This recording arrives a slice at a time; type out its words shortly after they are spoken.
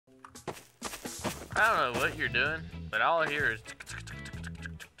I don't know what you're doing, but all I hear is.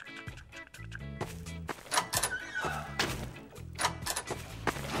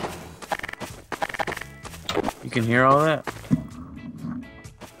 You can hear all that?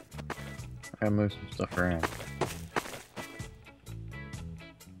 I gotta move some stuff around.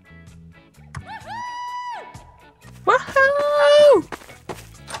 Woohoo!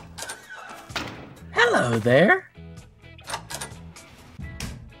 Hello there.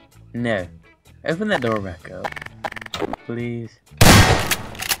 No. Open that door back up. Please.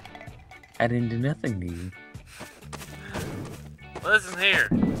 I didn't do nothing to you. Listen here.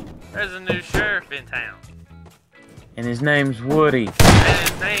 There's a new sheriff in town. And his name's Woody. And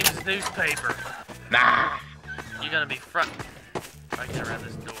his name's Newspaper. Nah. You're gonna be front. If I get around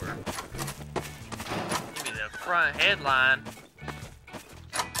this door. Give me the front headline.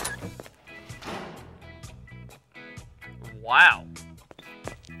 Wow.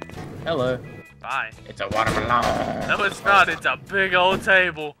 Hello. Bye. It's a watermelon. No, it's not. It's a big old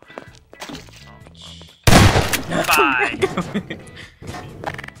table. Bye.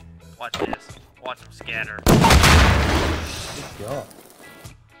 Watch this. Watch them scatter. Good job.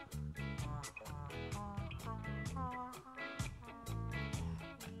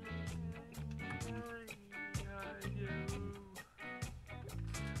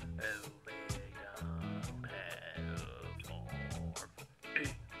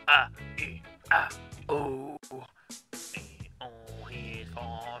 Oh. On his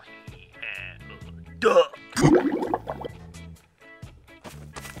farm, he had a duck.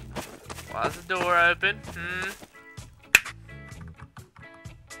 Why's the door open?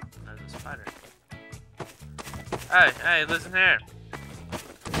 There's a spider. Hey, listen here.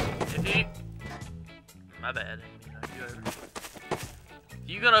 If you... My bad, I didn't mean to knock you over. If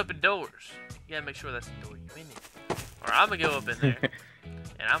you gonna open doors, you gotta make sure that's the door you in it. Or I'm gonna go up in there,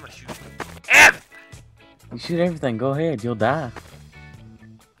 and I'm gonna shoot everything. You shoot everything. Go ahead. You'll die.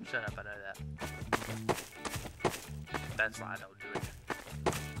 Shut up, I know that. That's why I don't do it.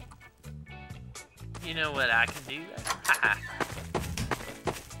 You know what I can do? Haha.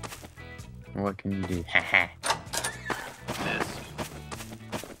 What can you do? Haha. This.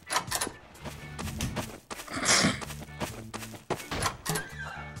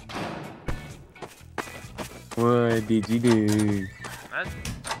 What did you do? That's...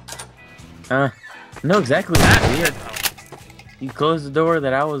 I know exactly what you did. Oh. You closed the door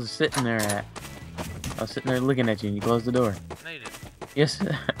that I was sitting there at. I was sitting there looking at you and you closed the door. No, you didn't. Yes,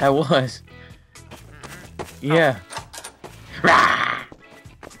 I was. Yeah. Oh.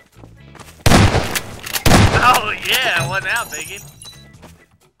 Oh yeah, what now, Biggie?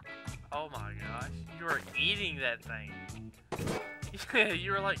 Oh my gosh, you were eating that thing. Yeah,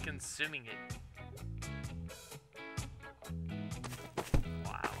 you were like consuming it.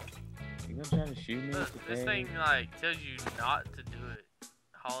 Wow. You gonna try to shoot me? This thing like tells you not to do it.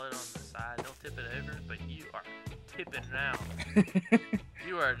 Haul it on the side. Don't tip it over, but you are tipping now.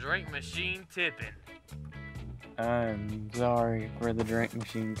 You are a drink machine tipping. I'm sorry for the drink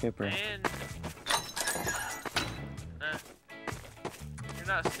machine tipper. And you're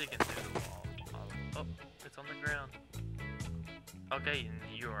not sticking through the wall. Oh, it's on the ground. Okay, and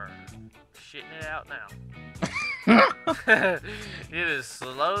you are shitting it out now. It is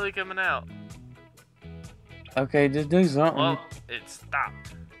slowly coming out. Okay, just do something. Well, it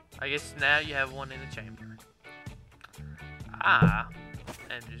stopped. I guess now you have one in the chamber. I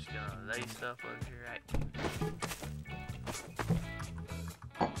am just gonna lay stuff over here at you.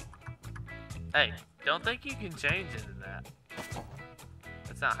 Hey, don't think you can change into that.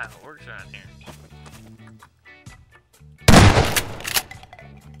 That's not how it works around here.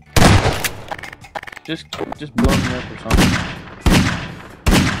 Just blow me up or something.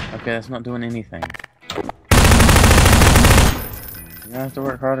 Okay, that's not doing anything. You're gonna have to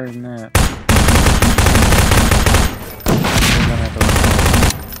work harder than that. You're gonna have to work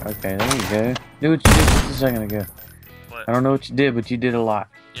harder. Okay, there you go. Do what you did just a second ago. What? I don't know what you did, but you did a lot.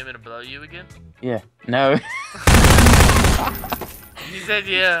 You want me to blow you again? Yeah. No. You said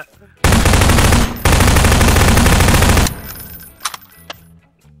yeah.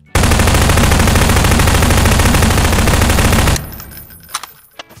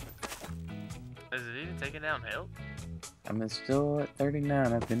 Is it even taking down health? I'm still at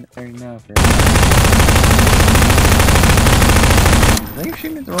 39. I've been at 39 for I think you're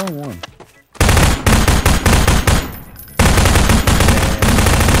shooting at the wrong one.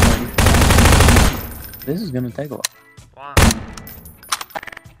 This is gonna take a while. Why?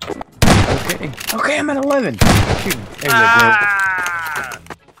 Okay. Okay, I'm at 11. Shoot. There you Ah!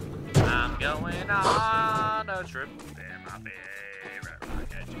 I'm going on a trip in my favorite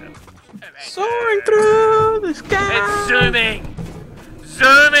rocket ship. Soaring through the sky. It's zooming!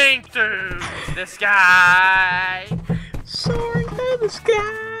 Zooming through the sky! Soaring through the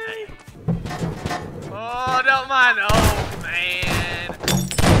sky. Oh, don't mind. Oh, man.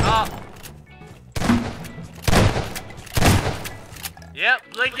 Oh. Yep,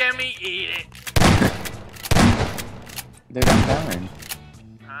 look at me eat it. Dude, I'm dying.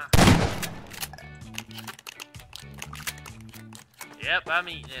 Huh? Yep, I'm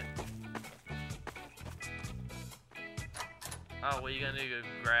eating it. Oh, what are you gonna do? Go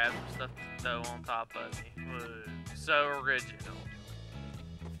grab some stuff to throw on top of me. Whoa, so original.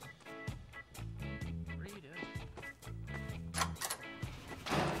 What are you doing?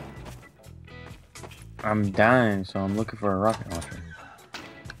 I'm dying, so I'm looking for a rocket launcher.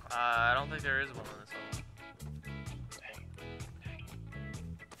 I don't think there is one in this hole.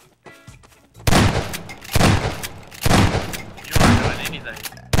 You aren't doing anything.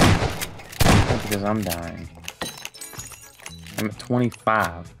 That's because I'm dying. I'm at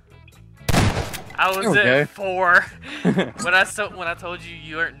 25. I was There we at go. 4. when I told you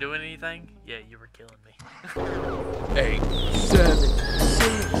you weren't doing anything, yeah, you were killing me. 8, 7, 6,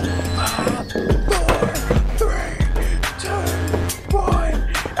 5, 4, 3, 2, 1.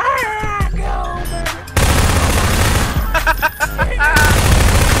 Go,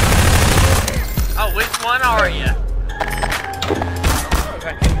 Oh, which one are you?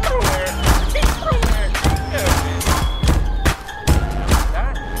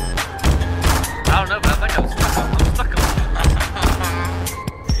 I don't know, but I think I'm stuck on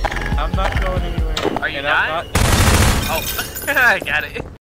I'm not going anywhere. Are you And dying? I'm not Oh, I got it.